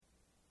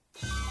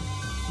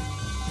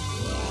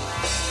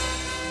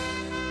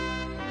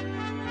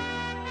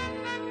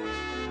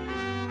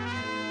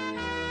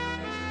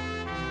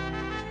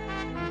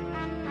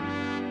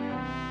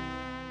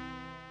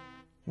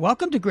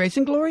Welcome to Grace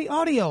and Glory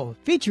Audio,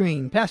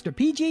 featuring Pastor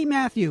P.J.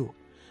 Matthew,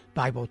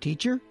 Bible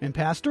teacher and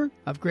pastor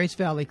of Grace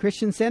Valley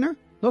Christian Center,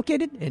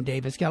 located in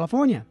Davis,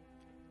 California.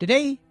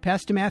 Today,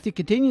 Pastor Matthew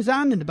continues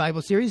on in the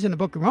Bible series in the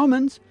book of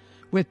Romans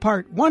with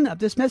part 1 of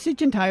this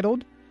message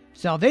entitled,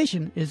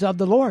 Salvation is of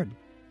the Lord.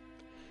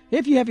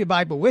 If you have your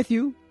Bible with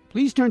you,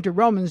 please turn to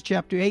Romans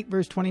chapter 8,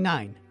 verse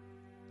 29.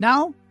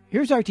 Now,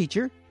 here's our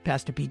teacher,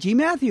 Pastor P.J.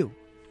 Matthew.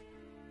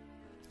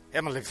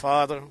 Heavenly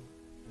Father,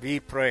 we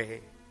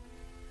pray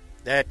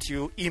that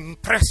you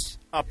impress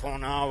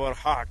upon our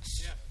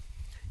hearts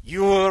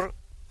your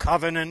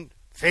covenant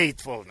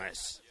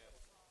faithfulness.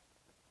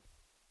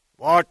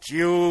 What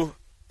you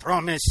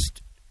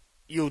promised,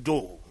 you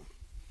do.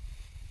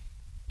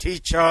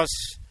 Teach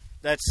us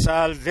that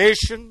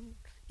salvation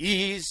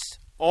is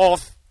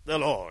of the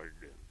Lord.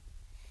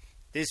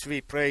 This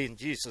we pray in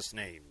Jesus'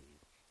 name.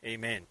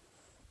 Amen.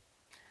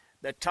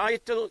 The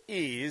title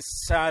is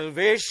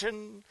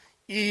Salvation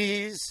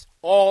is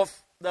of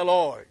the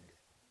Lord.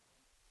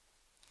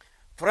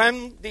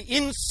 From the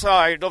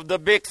inside of the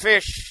big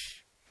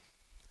fish,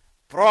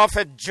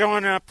 Prophet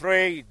Jonah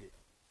prayed,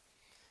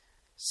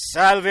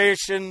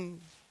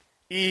 Salvation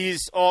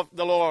is of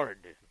the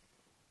Lord.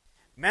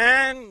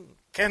 Man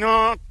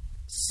cannot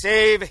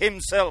save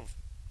himself.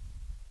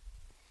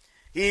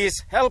 He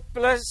is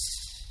helpless,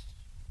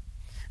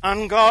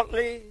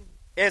 ungodly,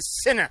 a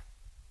sinner.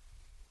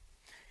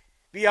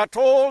 We are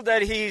told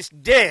that he is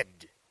dead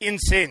in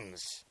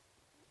sins.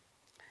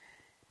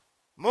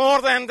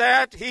 More than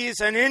that, he is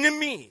an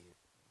enemy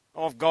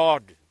of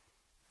God.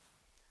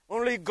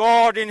 Only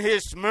God in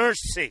his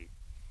mercy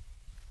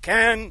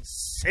can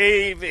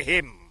save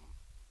him.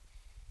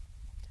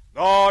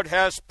 God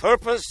has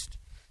purposed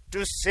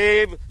to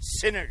save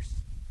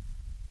sinners.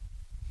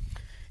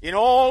 In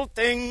all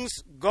things,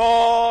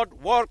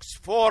 God works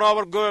for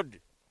our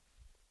good.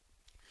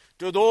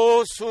 To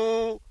those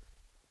who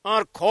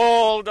are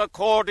called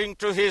according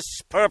to his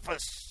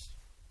purpose.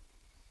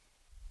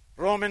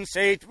 Romans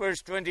 8, verse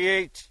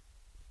 28.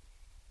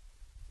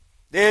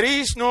 There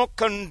is no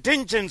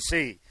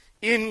contingency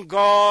in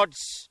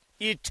God's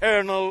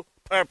eternal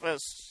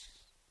purpose.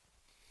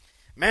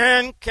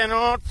 Man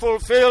cannot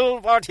fulfill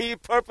what he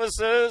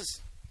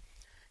purposes.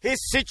 His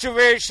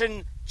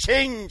situation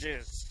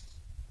changes.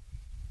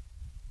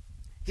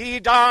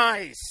 He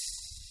dies.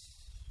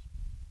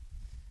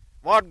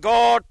 What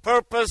God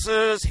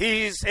purposes,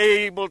 he is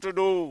able to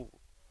do.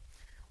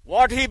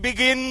 What he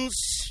begins,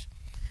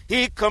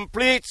 he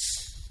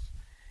completes.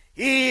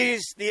 He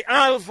is the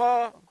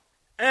Alpha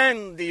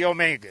and the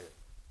Omega,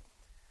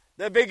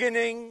 the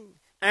beginning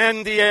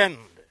and the end.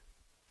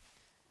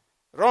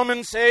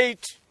 Romans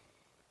 8,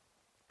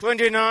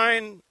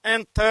 29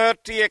 and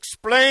 30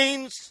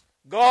 explains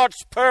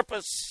God's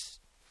purpose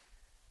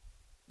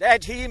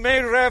that he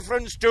made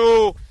reference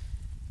to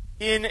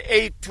in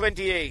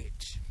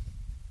 8:28.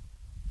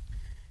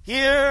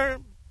 Here,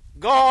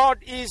 God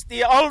is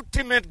the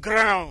ultimate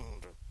ground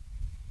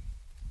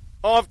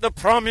of the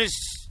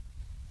promise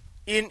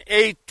in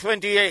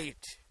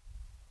 8:28.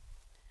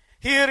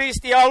 Here is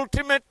the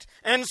ultimate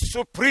and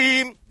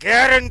supreme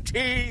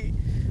guarantee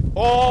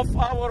of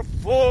our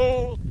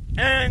full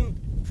and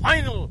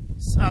final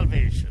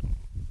salvation.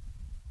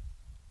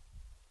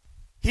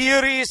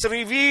 Here is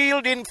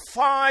revealed in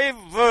 5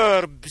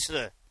 verbs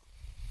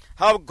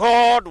how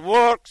God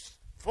works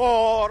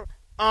for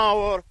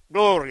our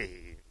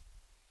glory.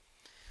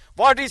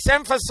 What is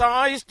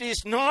emphasized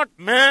is not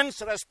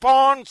man's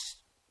response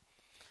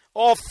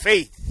of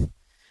faith,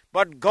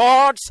 but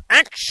God's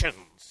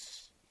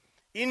actions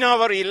in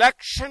our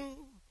election,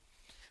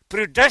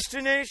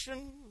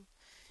 predestination,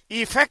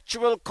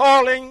 effectual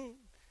calling,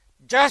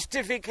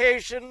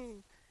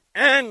 justification,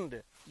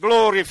 and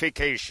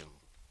glorification.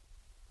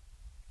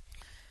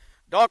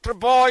 Dr.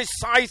 Boyce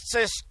cites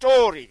a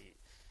story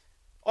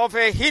of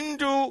a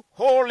Hindu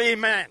holy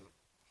man,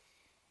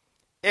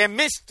 a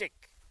mystic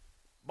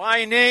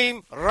by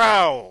name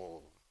Rao.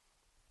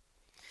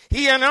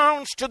 He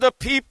announced to the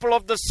people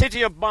of the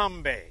city of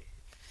Bombay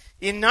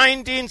in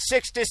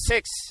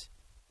 1966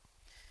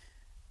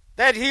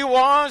 that he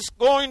was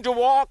going to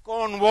walk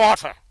on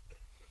water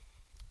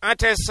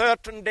at a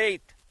certain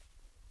date.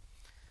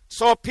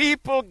 So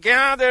people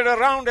gathered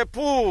around a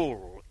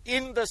pool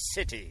in the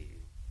city.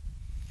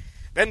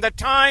 When the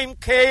time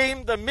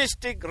came, the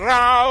mystic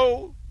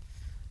Rao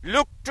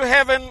looked to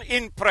heaven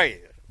in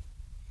prayer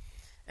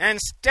and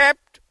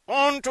stepped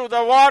onto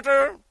the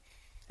water,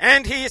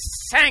 and he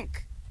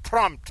sank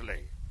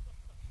promptly.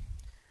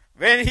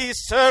 When he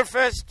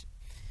surfaced,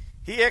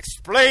 he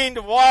explained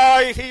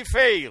why he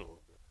failed.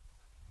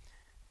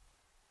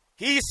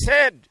 He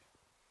said,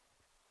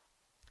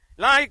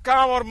 like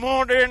our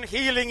modern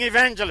healing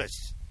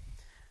evangelists,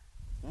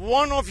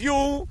 one of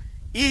you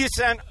is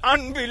an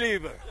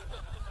unbeliever.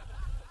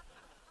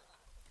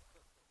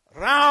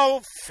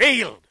 Rao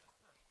failed.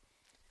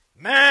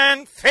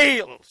 Man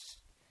fails.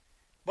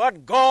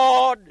 But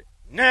God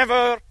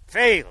never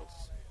fails.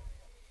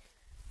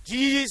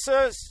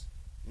 Jesus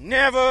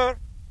never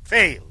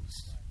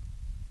fails.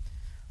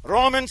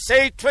 Romans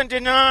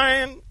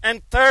 8:29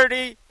 and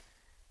 30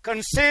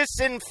 consists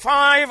in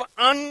 5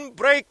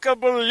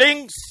 unbreakable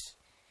links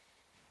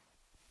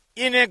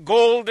in a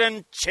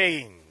golden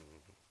chain.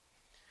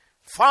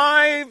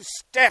 5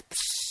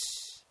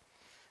 steps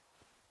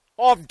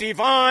of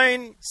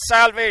divine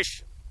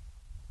salvation.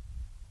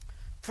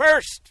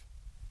 First,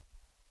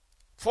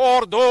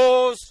 for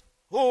those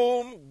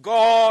whom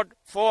God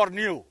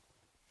foreknew.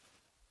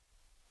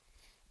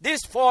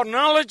 This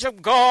foreknowledge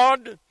of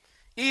God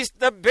is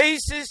the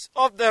basis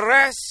of the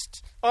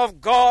rest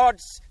of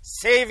God's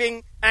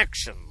saving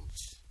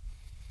actions.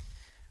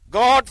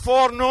 God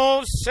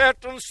foreknows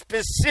certain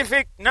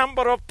specific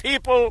number of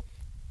people,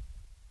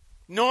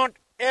 not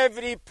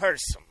every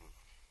person.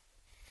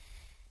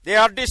 They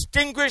are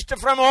distinguished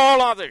from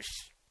all others.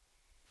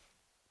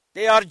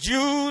 They are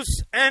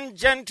Jews and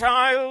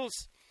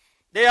Gentiles.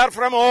 They are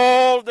from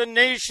all the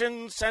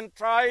nations and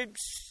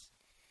tribes.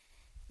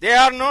 They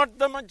are not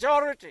the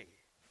majority.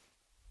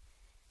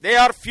 They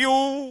are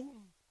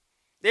few.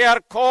 They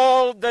are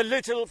called the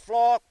little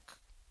flock.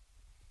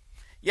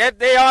 Yet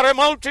they are a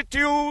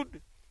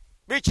multitude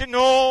which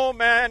no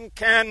man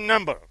can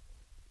number.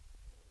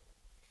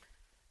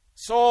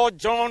 So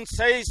John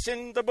says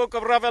in the book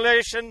of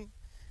Revelation,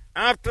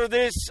 after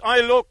this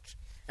I looked,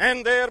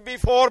 and there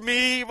before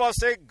me was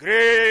a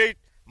great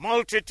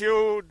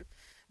multitude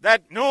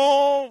that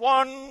no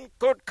one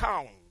could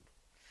count,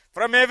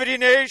 from every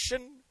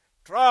nation,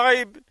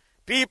 tribe,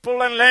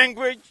 people, and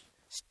language,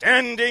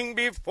 standing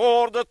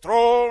before the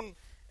throne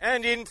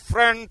and in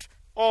front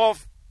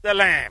of the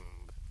Lamb.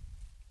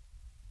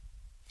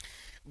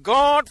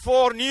 God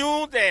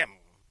foreknew them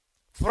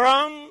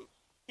from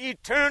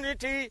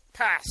eternity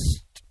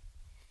past.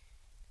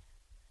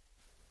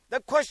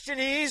 The question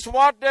is,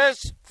 what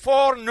does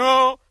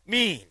foreknow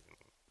mean?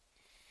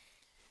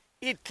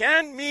 It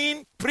can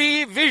mean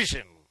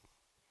prevision.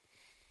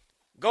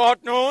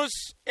 God knows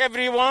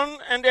everyone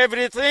and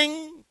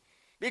everything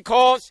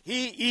because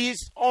He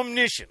is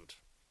omniscient.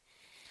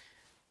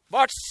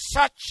 But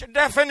such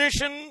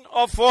definition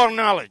of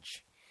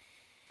foreknowledge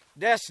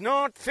does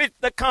not fit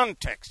the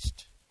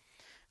context.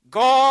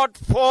 God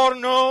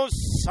foreknows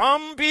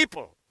some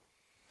people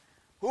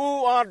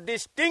who are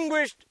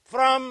distinguished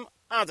from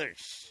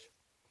others.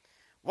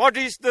 What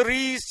is the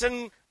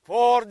reason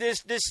for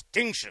this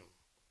distinction?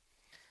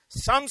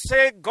 Some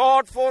say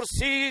God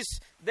foresees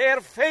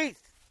their faith.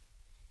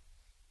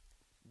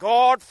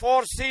 God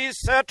foresees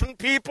certain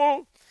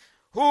people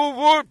who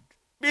would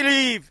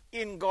believe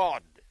in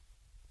God.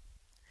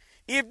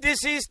 If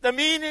this is the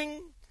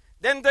meaning,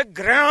 then the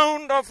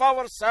ground of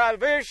our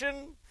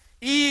salvation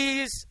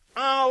is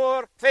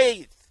our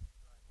faith.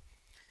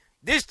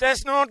 This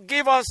does not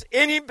give us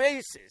any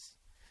basis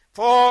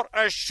for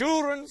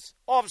assurance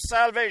of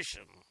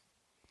salvation.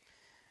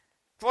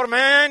 For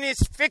man is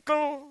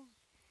fickle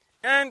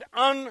and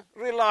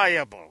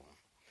unreliable.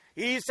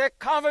 He is a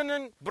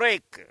covenant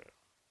breaker.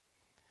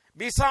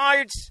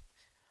 Besides,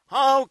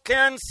 how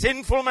can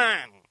sinful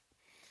man,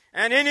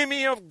 an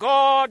enemy of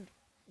God,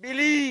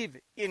 believe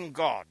in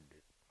God?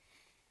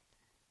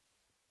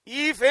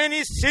 If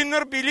any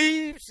sinner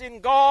believes in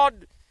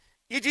God,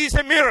 it is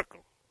a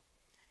miracle.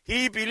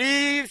 He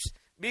believes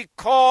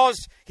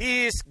because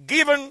he is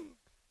given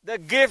the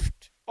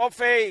gift of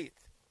faith.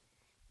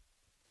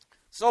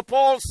 So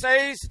Paul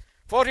says,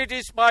 for it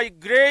is by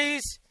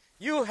grace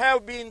you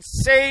have been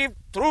saved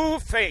through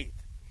faith.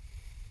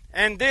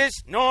 And this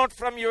not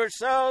from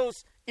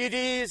yourselves, it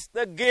is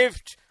the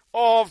gift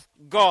of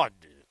God.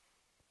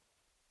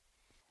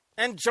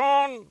 And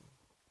John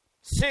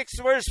 6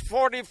 verse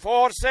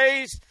 44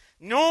 says,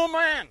 no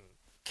man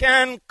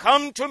can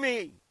come to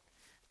me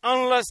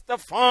unless the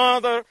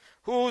Father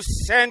who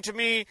sent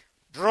me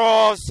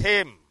draws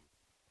him.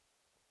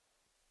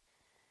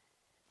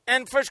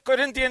 And 1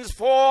 Corinthians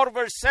 4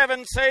 verse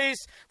 7 says,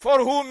 for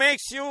who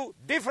makes you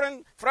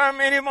different from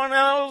anyone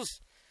else?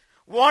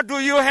 What do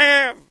you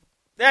have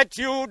that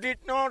you did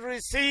not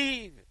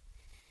receive?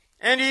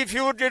 And if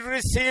you did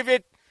receive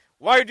it,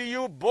 why do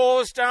you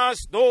boast as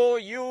though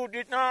you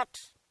did not?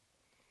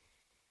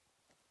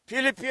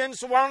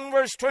 Philippians 1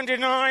 verse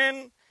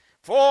 29,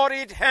 for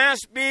it has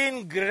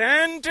been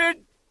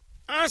granted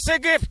as a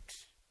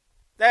gift,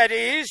 that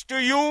is, to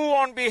you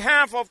on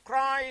behalf of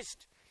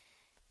Christ,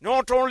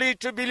 not only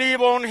to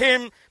believe on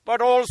Him,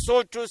 but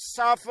also to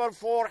suffer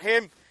for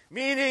Him.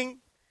 Meaning,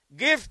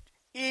 gift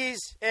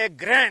is a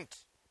grant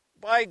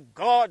by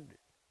God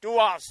to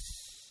us.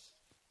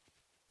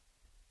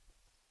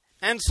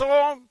 And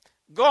so,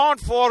 God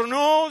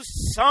foreknows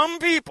some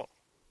people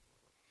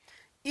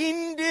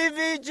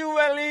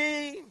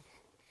individually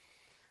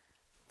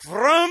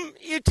from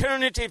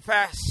eternity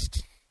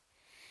past,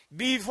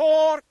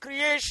 before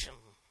creation,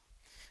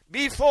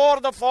 before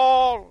the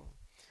fall,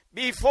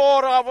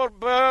 before our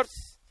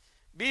birth,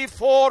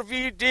 before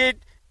we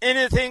did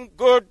anything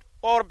good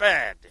or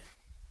bad.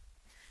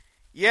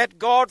 Yet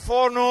God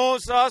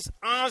foreknows us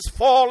as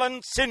fallen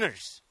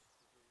sinners.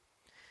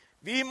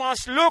 We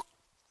must look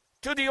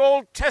to the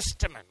Old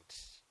Testament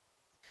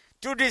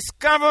to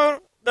discover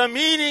the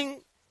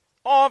meaning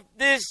of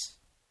this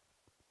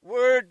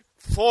word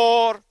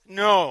for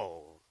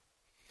know.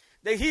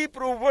 The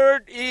Hebrew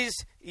word is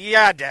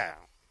yada.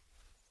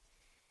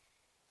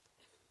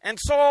 And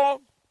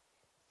so,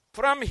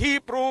 from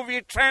Hebrew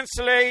we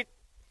translate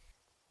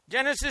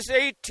Genesis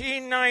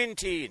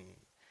 18:19.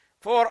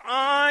 For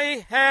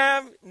I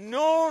have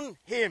known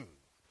him,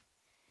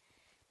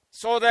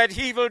 so that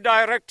he will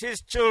direct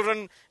his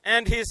children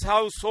and his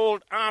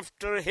household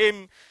after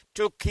him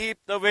to keep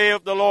the way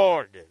of the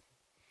Lord.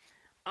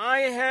 I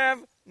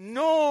have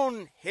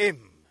known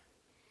him.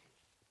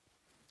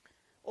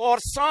 Or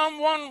Psalm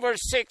 1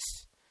 verse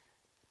 6,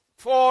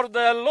 for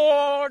the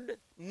Lord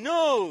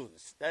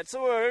knows, that's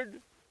the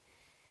word,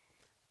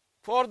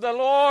 for the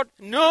Lord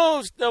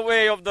knows the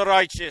way of the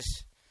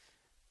righteous,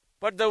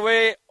 but the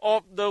way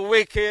of the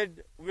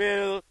wicked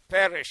will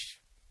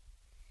perish.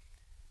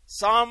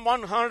 Psalm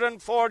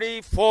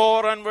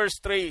 144 and verse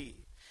 3,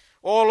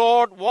 O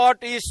Lord,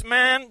 what is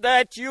man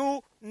that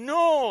you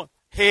know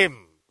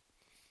him?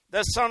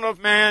 The Son of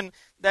Man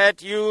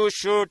that you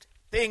should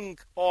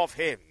think of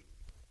him.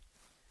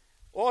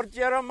 Or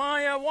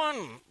Jeremiah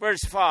 1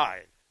 verse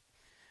 5,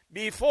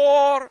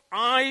 before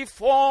I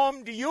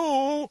formed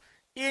you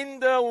in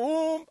the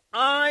womb,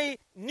 I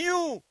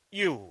knew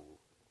you.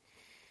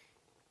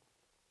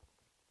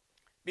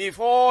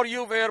 Before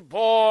you were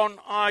born,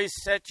 I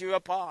set you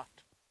apart.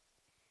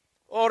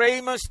 Or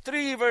Amos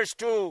 3 verse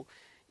 2,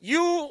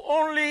 you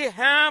only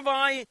have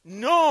I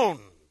known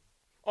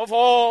of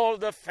all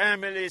the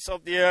families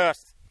of the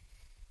earth.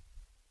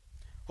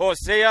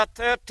 Hosea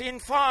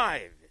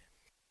 13:5,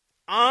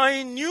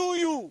 I knew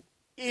you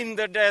in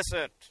the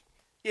desert,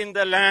 in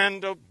the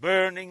land of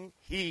burning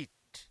heat.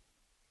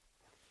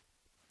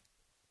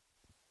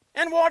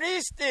 And what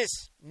is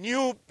this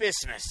new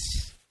business?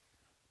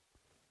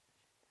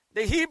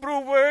 The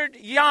Hebrew word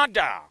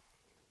yada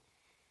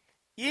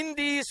in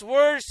these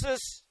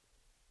verses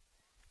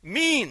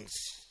means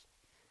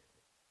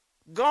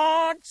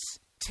God's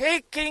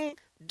taking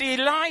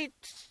delight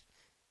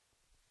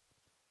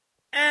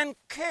and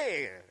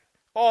care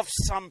of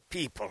some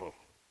people.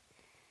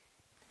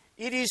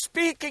 It is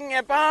speaking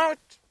about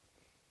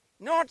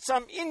not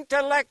some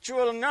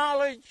intellectual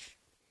knowledge,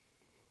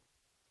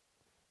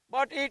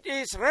 but it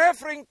is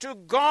referring to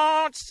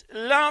God's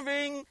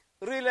loving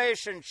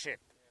relationship.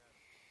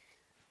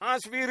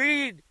 As we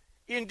read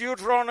in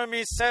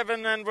Deuteronomy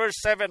 7 and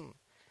verse 7,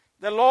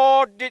 the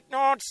Lord did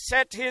not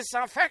set his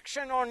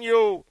affection on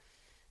you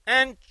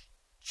and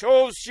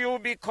chose you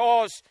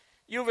because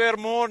you were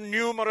more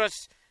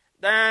numerous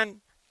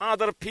than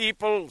other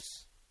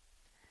peoples.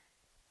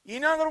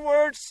 In other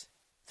words,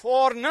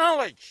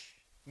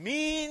 foreknowledge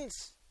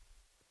means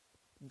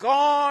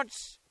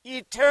God's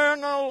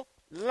eternal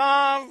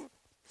love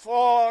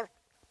for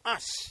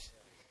us.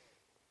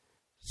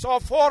 So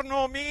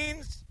foreknow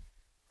means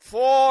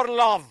for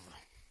love.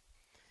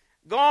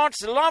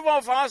 God's love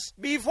of us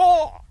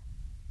before,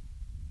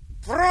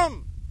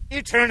 from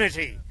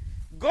eternity.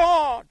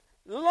 God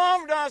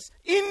loved us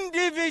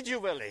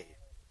individually.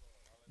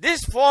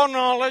 This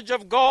foreknowledge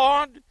of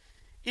God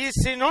is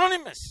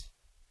synonymous,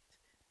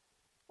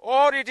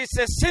 or it is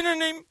a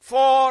synonym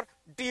for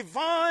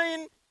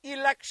divine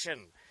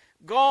election.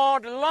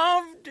 God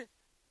loved,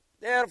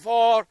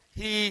 therefore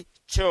he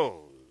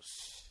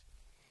chose.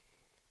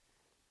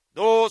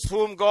 Those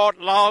whom God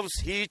loves,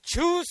 he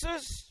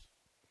chooses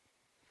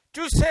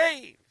to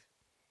save,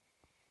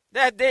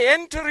 that they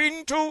enter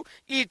into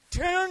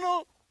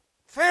eternal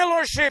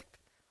fellowship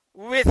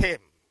with him.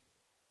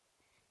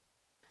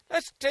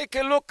 Let's take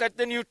a look at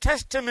the New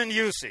Testament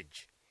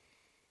usage.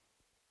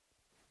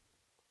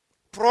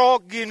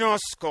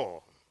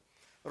 Proginosko,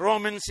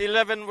 Romans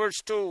 11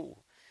 verse 2.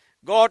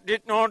 God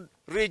did not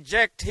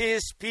reject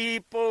his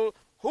people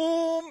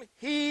whom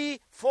he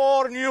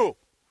foreknew,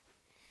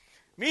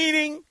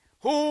 meaning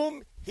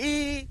whom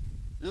he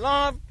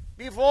loved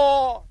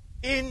before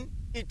in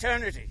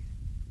eternity.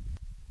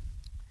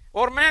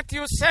 Or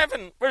Matthew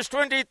 7 verse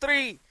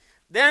 23.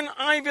 Then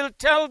I will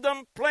tell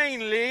them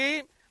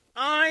plainly,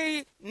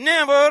 I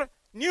never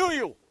knew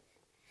you.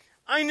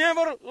 I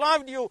never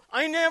loved you.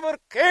 I never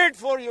cared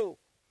for you.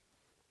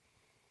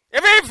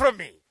 Away from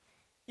me,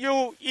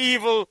 you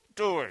evil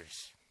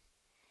doers.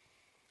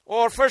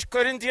 Or 1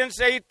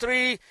 Corinthians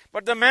 8:3,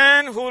 but the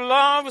man who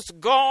loves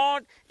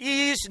God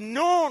is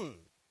known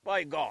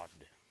by God.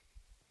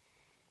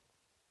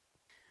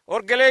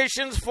 Or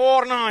Galatians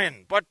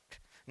 4:9, but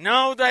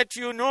now that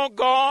you know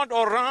God,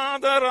 or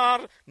rather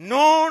are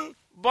known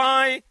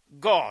by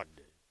God.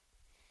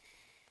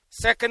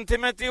 2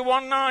 Timothy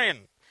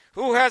 1:9,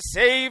 who has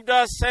saved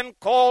us and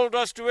called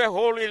us to a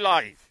holy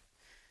life,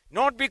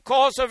 not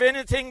because of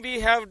anything we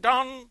have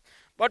done,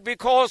 but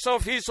because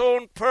of his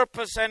own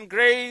purpose and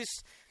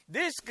grace.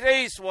 This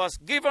grace was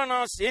given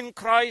us in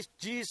Christ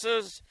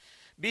Jesus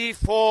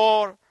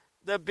before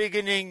the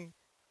beginning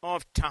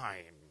of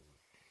time.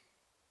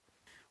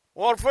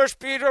 Or 1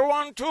 Peter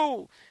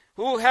 1:2,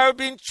 who have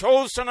been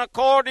chosen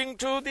according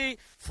to the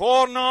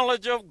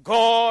foreknowledge of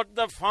God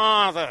the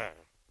Father.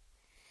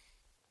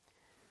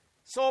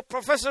 So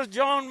Professor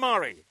John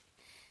Murray,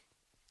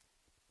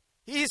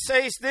 he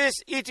says this,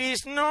 it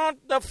is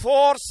not the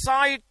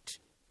foresight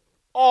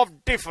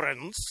of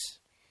difference,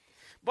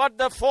 but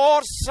the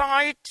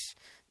foresight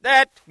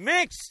that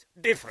makes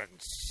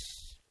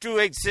difference to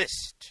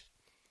exist.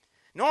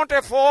 Not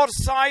a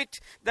foresight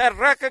that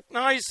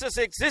recognizes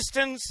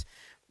existence,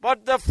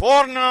 but the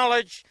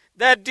foreknowledge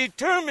that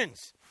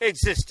determines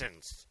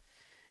existence.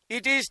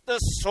 It is the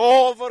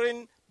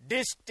sovereign,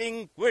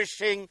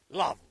 distinguishing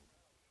love.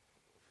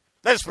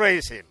 Let's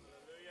praise Him.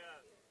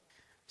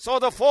 So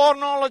the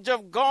foreknowledge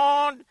of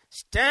God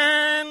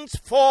stands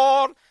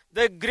for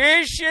the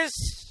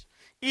gracious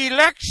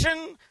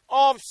election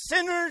of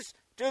sinners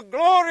to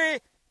glory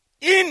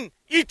in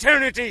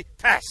eternity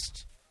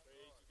past.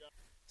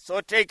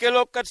 So take a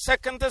look at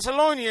 2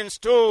 Thessalonians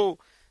 2,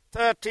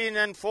 13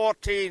 and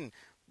 14.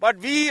 But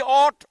we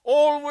ought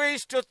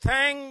always to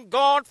thank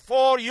God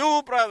for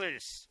you,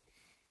 brothers,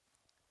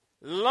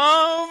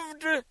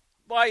 loved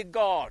by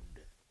God.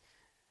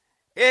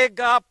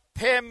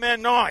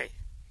 Agapemenoi.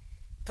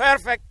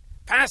 Perfect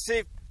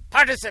passive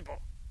participle.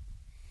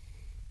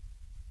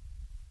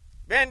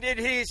 When did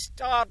He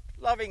start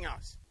loving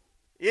us?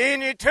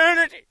 In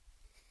eternity.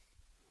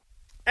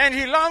 And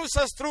He loves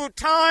us through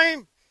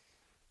time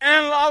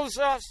and loves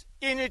us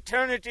in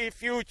eternity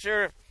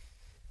future.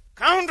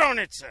 Count on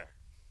it, sir.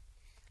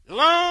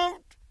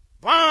 Loved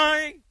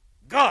by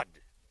God.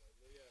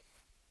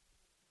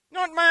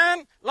 Not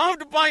man,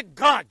 loved by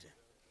God.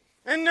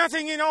 And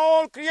nothing in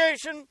all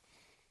creation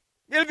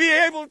will be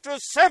able to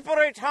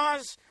separate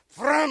us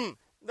from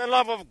the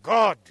love of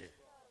God.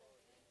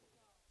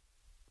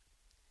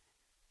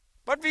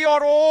 But we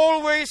are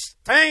always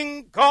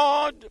thank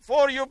God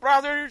for you,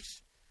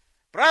 brothers.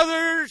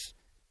 Brothers,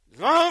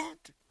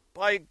 loved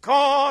by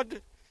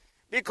God,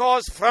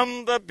 because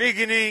from the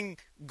beginning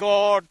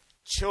God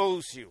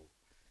chose you.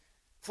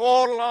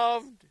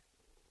 Foreloved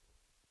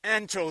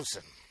and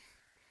chosen.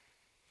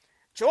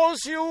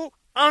 Chose you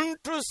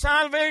unto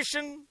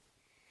salvation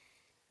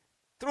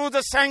through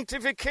the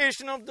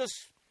sanctification of the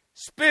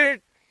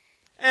Spirit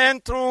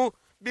and through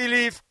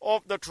belief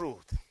of the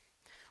truth.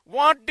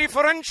 What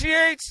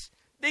differentiates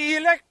the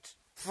elect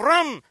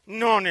from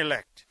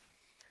non-elect?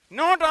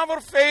 Not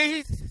our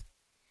faith,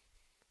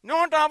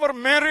 not our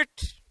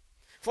merit,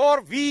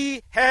 for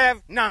we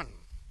have none.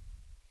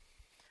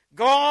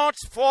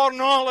 God's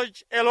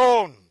foreknowledge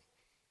alone,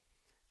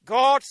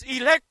 God's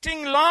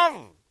electing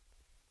love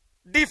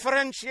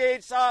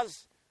differentiates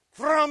us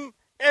from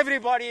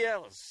everybody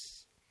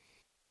else.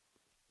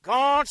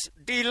 God's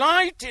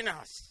delight in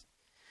us,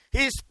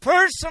 His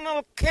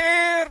personal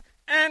care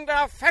and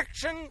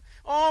affection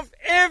of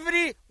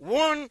every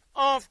one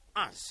of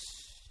us.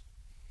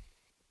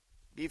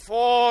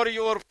 Before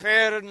your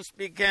parents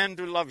began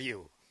to love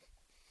you,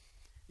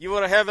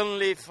 your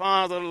heavenly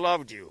Father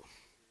loved you.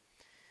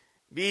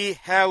 We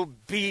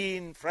have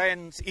been,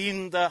 friends,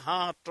 in the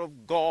heart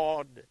of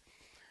God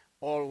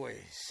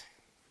always.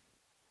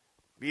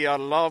 We are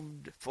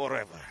loved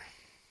forever.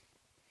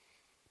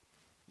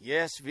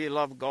 Yes, we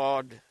love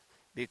God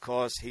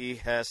because He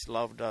has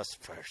loved us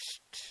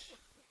first.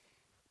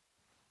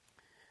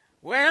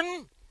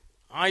 When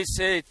I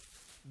say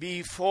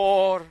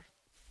before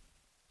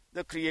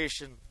the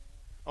creation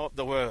of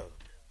the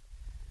world,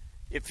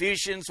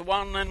 Ephesians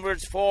 1 and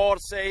verse 4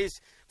 says,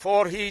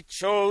 for He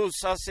chose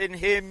us in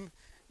Him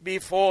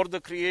before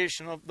the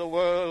creation of the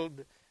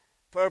world,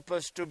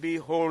 purpose to be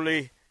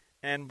holy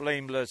and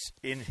blameless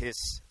in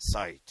His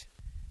sight.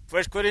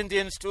 1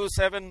 Corinthians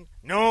 2:7,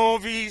 no,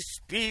 we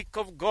speak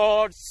of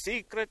God's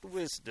secret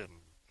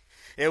wisdom,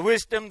 a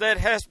wisdom that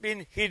has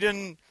been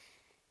hidden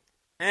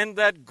and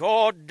that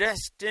God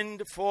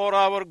destined for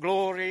our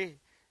glory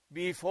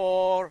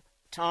before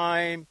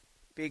time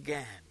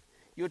began.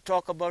 You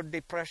talk about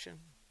depression.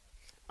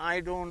 I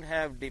don't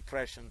have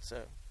depression,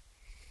 sir.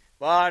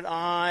 But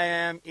I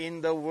am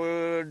in the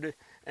Word,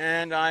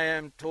 and I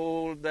am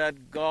told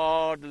that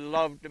God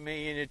loved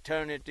me in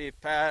eternity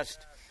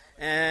past,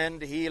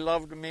 and He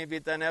loved me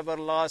with an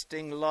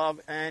everlasting love,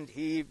 and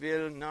He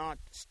will not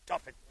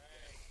stop it.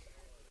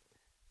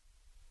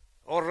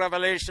 Or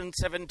Revelation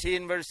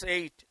 17 verse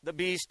 8, the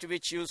beast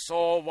which you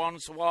saw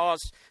once was,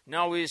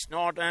 now is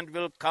not, and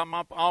will come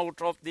up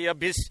out of the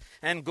abyss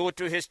and go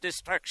to his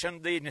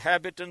destruction. The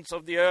inhabitants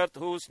of the earth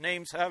whose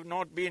names have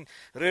not been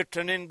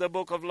written in the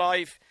book of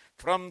life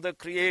from the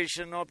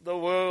creation of the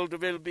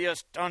world will be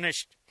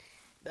astonished.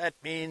 That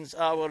means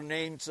our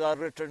names are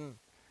written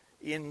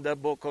in the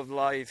book of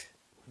life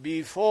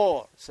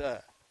before,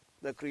 sir,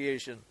 the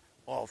creation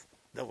of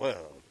the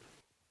world.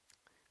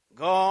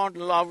 God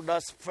loved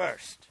us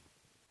first.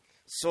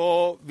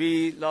 So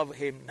we love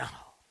Him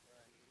now.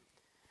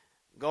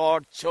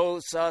 God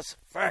chose us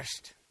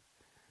first.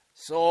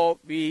 So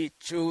we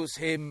choose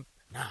Him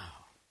now.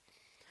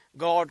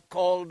 God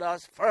called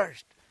us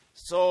first.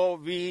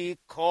 So we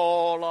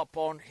call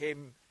upon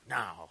Him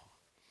now.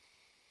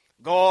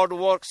 God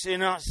works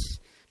in us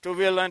to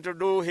will and to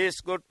do His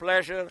good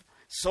pleasure.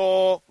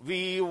 So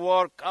we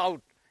work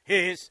out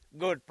His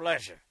good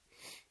pleasure.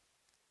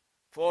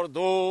 For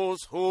those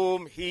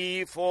whom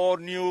He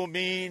foreknew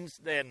means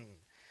then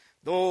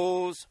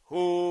those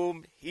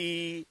whom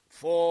he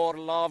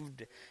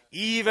foreloved,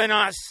 even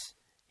us,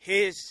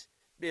 his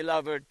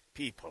beloved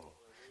people.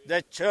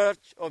 The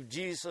church of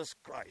Jesus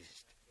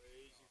Christ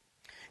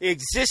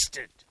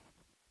existed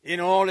in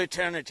all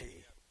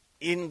eternity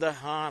in the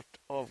heart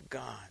of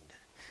God,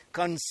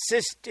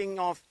 consisting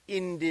of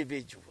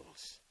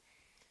individuals.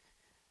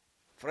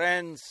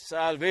 Friends,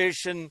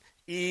 salvation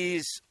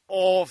is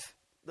of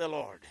the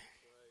Lord.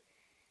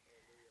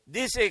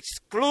 This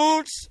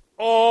excludes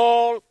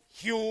all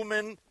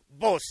human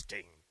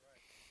boasting.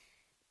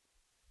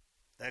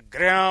 The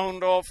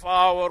ground of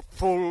our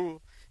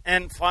full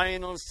and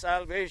final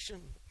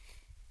salvation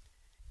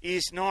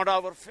is not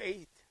our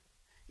faith,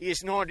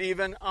 is not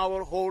even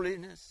our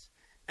holiness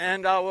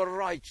and our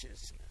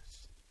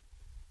righteousness.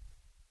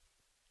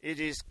 It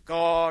is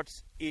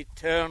God's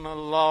eternal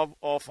love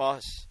of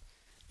us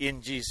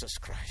in Jesus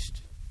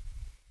Christ.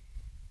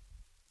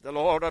 The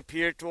Lord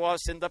appeared to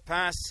us in the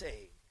past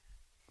saying,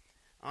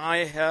 I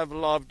have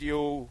loved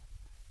you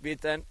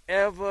with an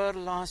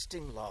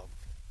everlasting love.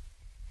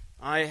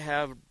 I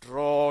have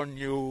drawn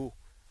you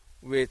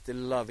with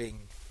loving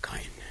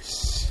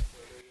kindness.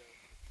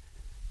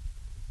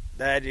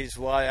 That is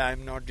why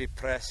I'm not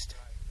depressed.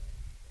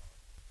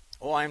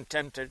 Oh, I'm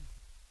tempted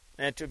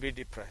to be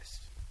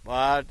depressed.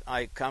 But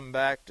I come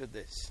back to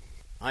this.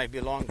 I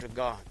belong to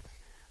God.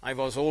 I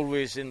was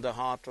always in the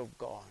heart of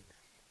God.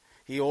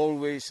 He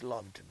always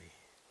loved me.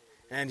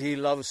 And he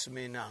loves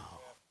me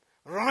now.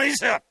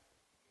 Rise up.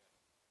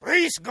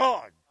 Praise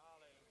God.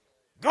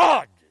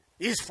 God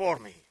is for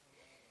me.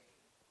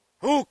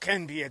 Who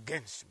can be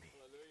against me?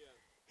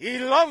 He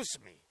loves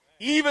me.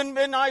 Even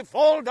when I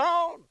fall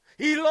down,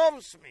 he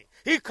loves me.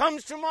 He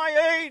comes to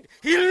my aid.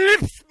 He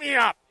lifts me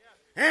up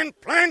and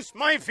plants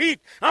my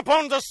feet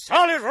upon the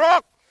solid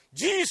rock,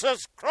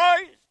 Jesus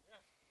Christ.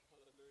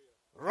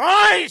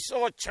 Rise,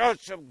 O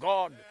church of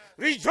God.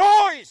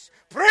 Rejoice.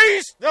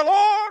 Praise the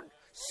Lord.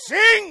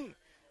 Sing.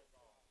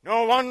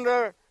 No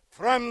wonder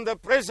from the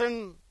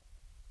prison,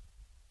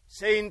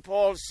 St.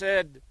 Paul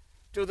said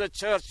to the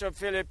church of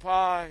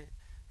Philippi,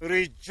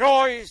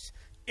 rejoice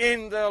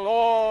in the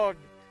Lord.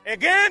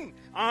 Again,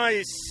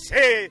 I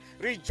say,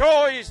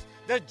 rejoice.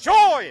 The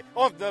joy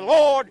of the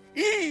Lord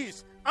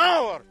is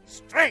our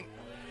strength.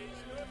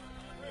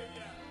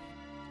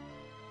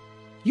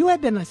 You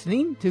have been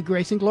listening to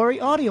Grace and Glory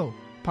Audio,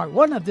 part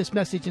 1 of this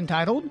message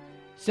entitled,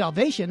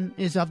 Salvation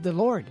is of the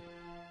Lord.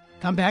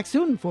 Come back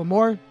soon for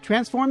more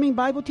transforming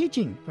Bible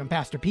teaching from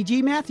Pastor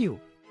P.G. Matthew.